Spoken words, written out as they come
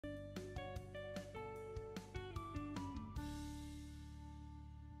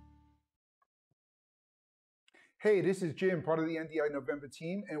Hey, this is Jim, part of the NDI November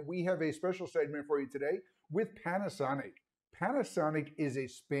team, and we have a special segment for you today with Panasonic. Panasonic is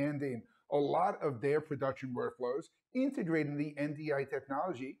expanding a lot of their production workflows, integrating the NDI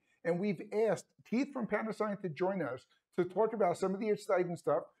technology, and we've asked Keith from Panasonic to join us to talk about some of the exciting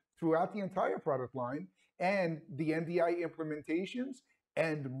stuff throughout the entire product line and the NDI implementations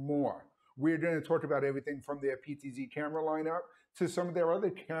and more. We're going to talk about everything from their PTZ camera lineup to some of their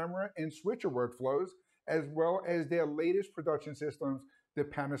other camera and switcher workflows, as well as their latest production systems, the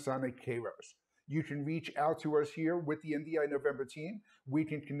Panasonic Kairos. You can reach out to us here with the NDI November team. We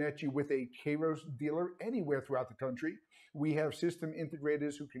can connect you with a Kairos dealer anywhere throughout the country. We have system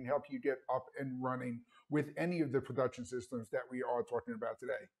integrators who can help you get up and running with any of the production systems that we are talking about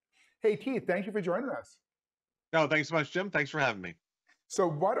today. Hey, Keith, thank you for joining us. No, thanks so much, Jim. Thanks for having me. So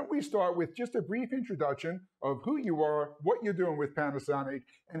why don't we start with just a brief introduction of who you are, what you're doing with Panasonic,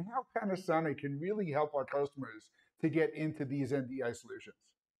 and how Panasonic can really help our customers to get into these NDI solutions.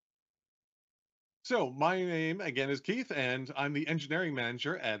 So my name, again, is Keith, and I'm the engineering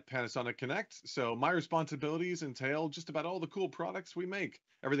manager at Panasonic Connect. So my responsibilities entail just about all the cool products we make.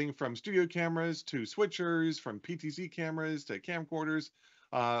 Everything from studio cameras to switchers, from PTZ cameras to camcorders.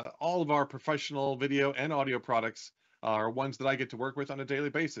 All of our professional video and audio products are ones that I get to work with on a daily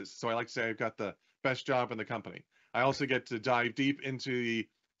basis. So I like to say I've got the best job in the company. I also get to dive deep into the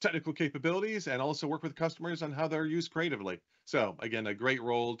technical capabilities and also work with customers on how they're used creatively. So again, a great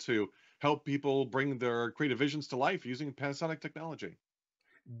role to help people bring their creative visions to life using Panasonic technology.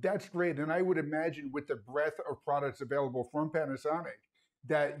 That's great. And I would imagine with the breadth of products available from Panasonic,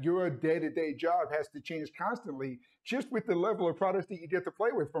 that your day-to-day job has to change constantly just with the level of products that you get to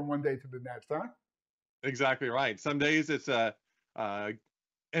play with from one day to the next, huh? Exactly right. Some days it's a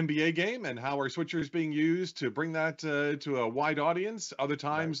NBA game and how our switcher is being used to bring that to a wide audience. Other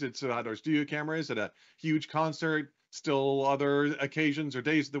times it's about our studio cameras at a huge concert. Still other occasions or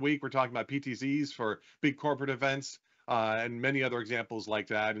days of the week, we're talking about PTZs for big corporate events and many other examples like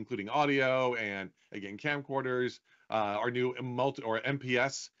that, including audio and, again, camcorders, our new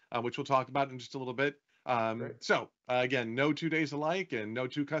MPS, which we'll talk about in just a little bit. Again, no 2 days alike and no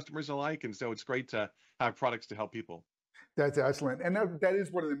two customers alike. And so it's great to have products to help people. That's excellent. And that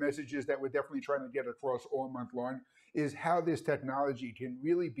is one of the messages that we're definitely trying to get across all month long, is how this technology can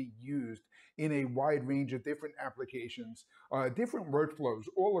really be used in a wide range of different applications, different workflows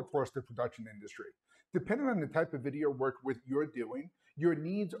all across the production industry. Depending on the type of video work you're doing, your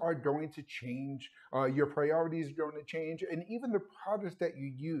needs are going to change, your priorities are going to change, and even the products that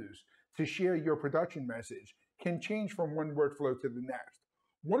you use to share your production message can change from one workflow to the next.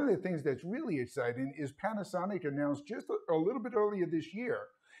 One of the things that's really exciting is Panasonic announced just a little bit earlier this year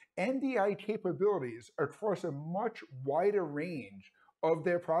NDI capabilities across a much wider range of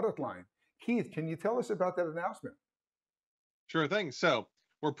their product line. Keith, can you tell us about that announcement? Sure thing. So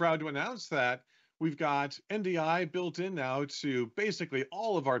we're proud to announce that we've got NDI built in now to basically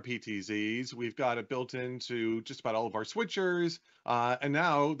all of our PTZs. We've got it built into just about all of our switchers. And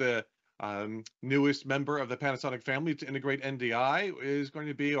now the newest member of the Panasonic family to integrate NDI is going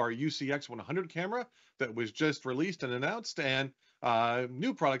to be our UCX 100 camera that was just released and announced, and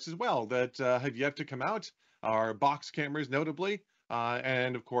new products as well that have yet to come out, our box cameras notably,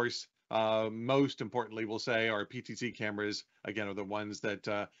 and of course, most importantly, we'll say our PTZ cameras, again, are the ones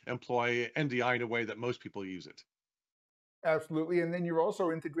that employ NDI in a way that most people use it. Absolutely. And then you're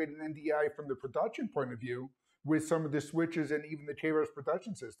also integrating NDI from the production point of view with some of the switches and even the Kairos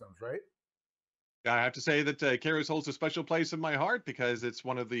production systems, right? I have to say that Kairos holds a special place in my heart because it's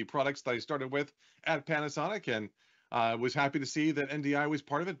one of the products that I started with at Panasonic, and was happy to see that NDI was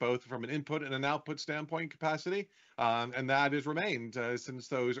part of it, both from an input and an output standpoint capacity. And that has remained since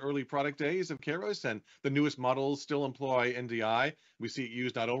those early product days of Kairos, and the newest models still employ NDI. We see it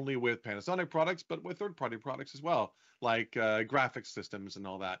used not only with Panasonic products, but with third-party products as well, like graphics systems and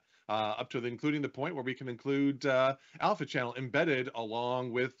all that, up to including the point where we can include alpha channel embedded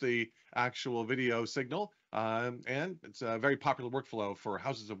along with the actual video signal. And it's a very popular workflow for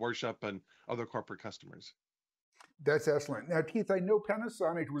houses of worship and other corporate customers. That's excellent. Now, Keith, I know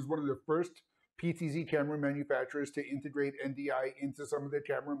Panasonic was one of the first PTZ camera manufacturers to integrate NDI into some of their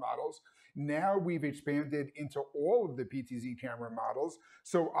camera models. Now we've expanded into all of the PTZ camera models.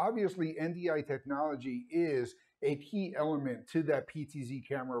 So obviously NDI technology is a key element to that PTZ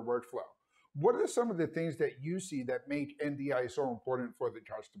camera workflow. What are some of the things that you see that make NDI so important for the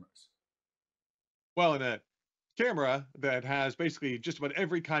customers? Well, in a camera that has basically just about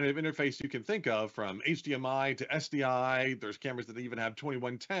every kind of interface you can think of, from HDMI to SDI. There's cameras that even have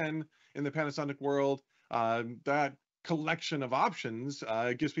 2110 in the Panasonic world. That collection of options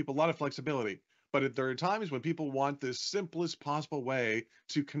gives people a lot of flexibility. There are times when people want the simplest possible way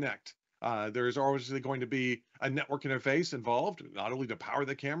to connect. There's obviously going to be a network interface involved, not only to power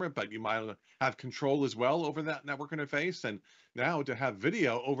the camera, but you might have control as well over that network interface. And now to have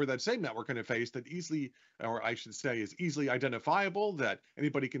video over that same network interface that easily, or I should say, is easily identifiable, that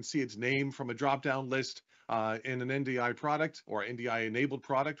anybody can see its name from a drop-down list in an NDI product, or NDI enabled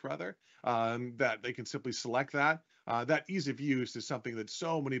product rather, that they can simply select that. That ease of use is something that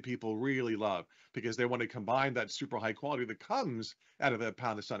so many people really love, because they want to combine that super high quality that comes out of a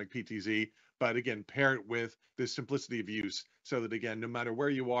Panasonic PTZ, but again, pair it with this simplicity of use, so that again, no matter where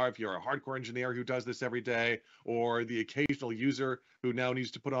you are, if you're a hardcore engineer who does this every day, or the occasional user who now needs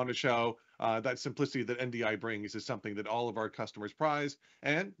to put on a show, that simplicity that NDI brings is something that all of our customers prize,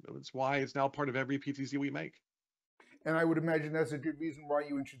 and that's why it's now part of every PTZ we make. And I would imagine that's a good reason why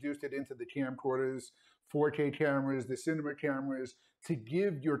you introduced it into the camcorders, 4K cameras, the cinema cameras, to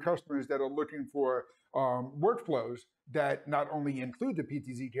give your customers that are looking for workflows that not only include the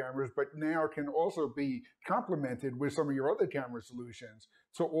PTZ cameras, but now can also be complemented with some of your other camera solutions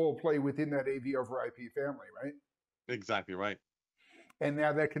to all play within that AV over IP family, right? Exactly right. And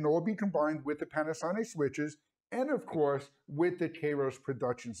now that can all be combined with the Panasonic switches and, of course, with the Kairos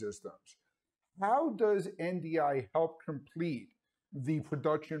production systems. How does NDI help complete the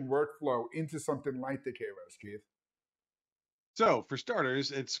production workflow into something like the Kairos, Keith? So for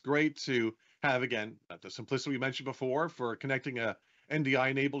starters, it's great to have, again, the simplicity we mentioned before for connecting a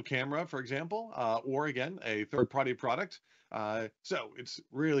NDI enabled camera, for example, or again, a third-party product. So it's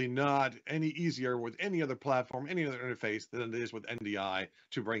really not any easier with any other platform, any other interface than it is with NDI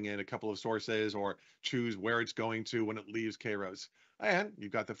to bring in a couple of sources or choose where it's going to when it leaves Kairos. And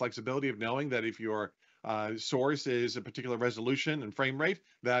you've got the flexibility of knowing that if your source is a particular resolution and frame rate,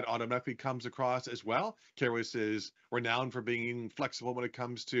 that automatically comes across as well. Kairos is renowned for being flexible when it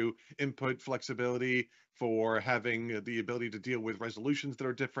comes to input flexibility, for having the ability to deal with resolutions that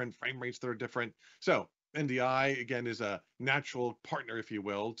are different, frame rates that are different. So NDI, again, is a natural partner, if you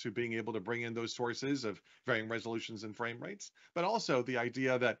will, to being able to bring in those sources of varying resolutions and frame rates. But also the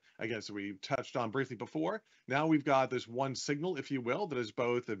idea that, again, as we touched on briefly before, now we've got this one signal, if you will, that is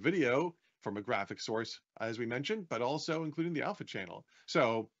both a video from a graphic source, as we mentioned, but also including the alpha channel.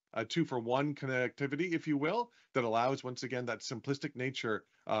 So a 2-for-1 connectivity, if you will, that allows, once again, that simplistic nature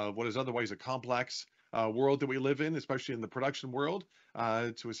of what is otherwise a complex world that we live in, especially in the production world,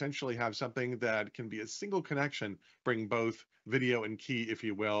 to essentially have something that can be a single connection, bring both video and key, if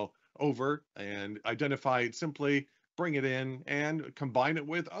you will, over and identify it simply, bring it in, and combine it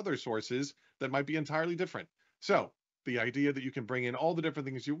with other sources that might be entirely different. So the idea that you can bring in all the different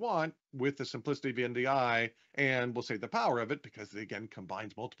things you want with the simplicity of NDI, and we'll say the power of it, because it again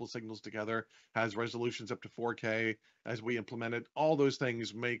combines multiple signals together, has resolutions up to 4K as we implement it. All those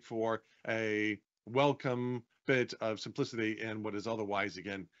things make for a welcome bit of simplicity in what is otherwise,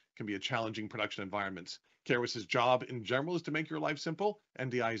 again, can be a challenging production environment. Kairos's job in general is to make your life simple.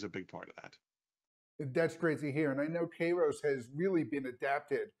 NDI is a big part of that. That's great to hear. And I know Kairos has really been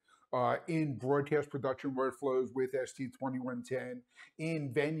adapted in broadcast production workflows with ST2110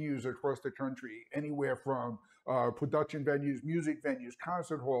 in venues across the country, anywhere from production venues, music venues,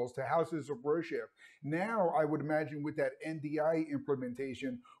 concert halls, to houses of worship. Now, I would imagine with that NDI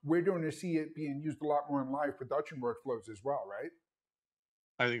implementation, we're going to see it being used a lot more in live production workflows as well, right?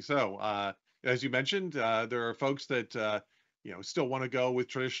 I think so. As you mentioned, there are folks that still want to go with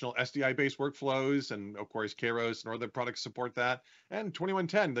traditional SDI-based workflows, and of course, Kairos and other products support that. And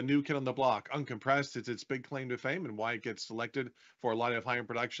 2110, the new kid on the block, uncompressed, it's its big claim to fame and why it gets selected for a lot of high-end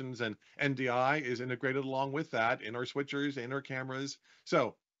productions. And NDI is integrated along with that in our switchers, in our cameras.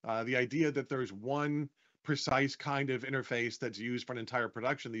 So the idea that there's one precise kind of interface that's used for an entire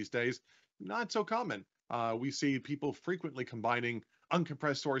production these days, not so common. We see people frequently combining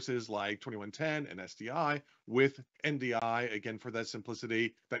uncompressed sources like 2110 and SDI with NDI, again, for that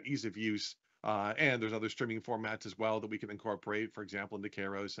simplicity, that ease of use. And there's other streaming formats as well that we can incorporate, for example, into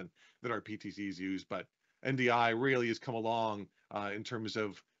Kairos and that our PTZs use. But NDI really has come along in terms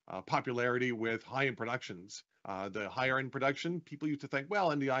of popularity with high-end productions. The higher-end production, people used to think, well,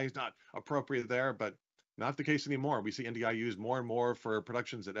 NDI is not appropriate there, but not the case anymore. We see NDI used more and more for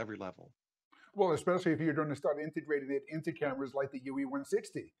productions at every level. Well, especially if you're going to start integrating it into cameras like the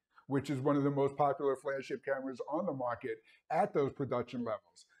UE160, which is one of the most popular flagship cameras on the market at those production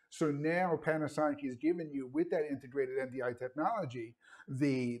levels. So now Panasonic is giving you, with that integrated NDI technology,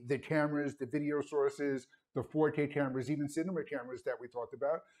 the cameras, the video sources, the 4K cameras, even cinema cameras that we talked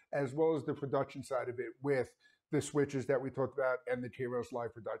about, as well as the production side of it with the switches that we talked about, and the Kairos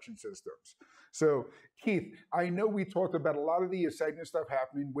live production systems. So Keith, I know we talked about a lot of the exciting stuff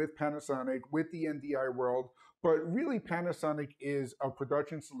happening with Panasonic, with the NDI world, but really Panasonic is a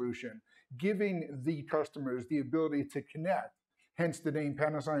production solution, giving the customers the ability to connect, hence the name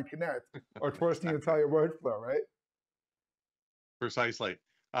Panasonic Connect, across the entire workflow, right? Precisely.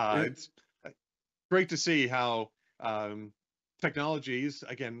 It's great to see how technologies,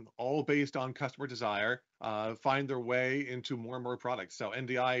 again, all based on customer desire, find their way into more and more products. So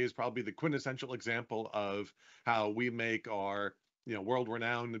NDI is probably the quintessential example of how we make our,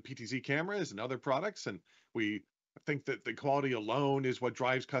 world-renowned PTZ cameras and other products, and we think that the quality alone is what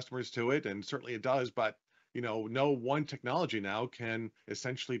drives customers to it, and certainly it does. But no one technology now can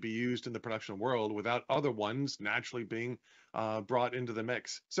essentially be used in the production world without other ones naturally being brought into the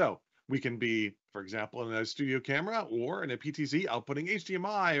mix. So we can be, for example, in a studio camera or in a PTZ outputting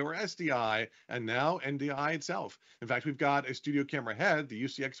HDMI or SDI, and now NDI itself. In fact, we've got a studio camera head, the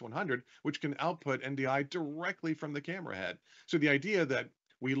UCX100, which can output NDI directly from the camera head. So the idea that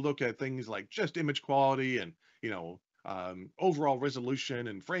we look at things like just image quality and, overall resolution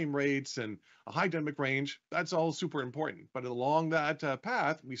and frame rates and a high dynamic range, that's all super important. But along that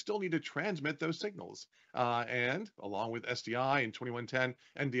path, we still need to transmit those signals. And along with SDI in 2110,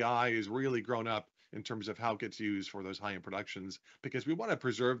 NDI is really grown up in terms of how it gets used for those high-end productions, because we want to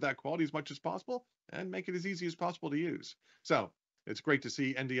preserve that quality as much as possible and make it as easy as possible to use. So it's great to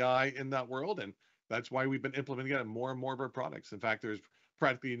see NDI in that world, and that's why we've been implementing it in more and more of our products. In fact, there's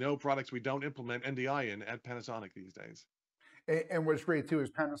practically no products we don't implement NDI in at Panasonic these days. And what's great too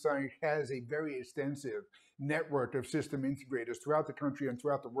is Panasonic has a very extensive network of system integrators throughout the country and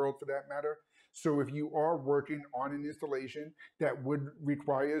throughout the world for that matter. So if you are working on an installation that would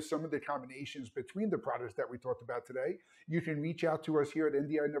require some of the combinations between the products that we talked about today, you can reach out to us here at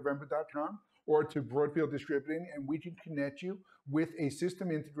ndinovember.com or to Broadfield Distributing, and we can connect you with a system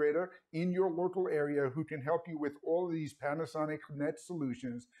integrator in your local area who can help you with all of these Panasonic Connect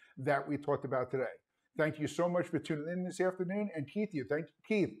solutions that we talked about today. Thank you so much for tuning in this afternoon. And Keith,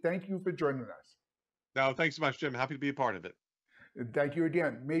 thank you for joining us. No, thanks so much, Jim. Happy to be a part of it. Thank you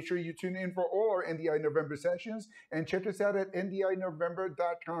again. Make sure you tune in for all our NDI November sessions and check us out at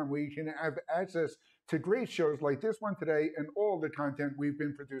ndinovember.com, where you can have access to great shows like this one today and all the content we've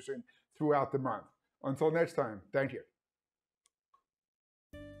been producing throughout the month. Until next time, thank you.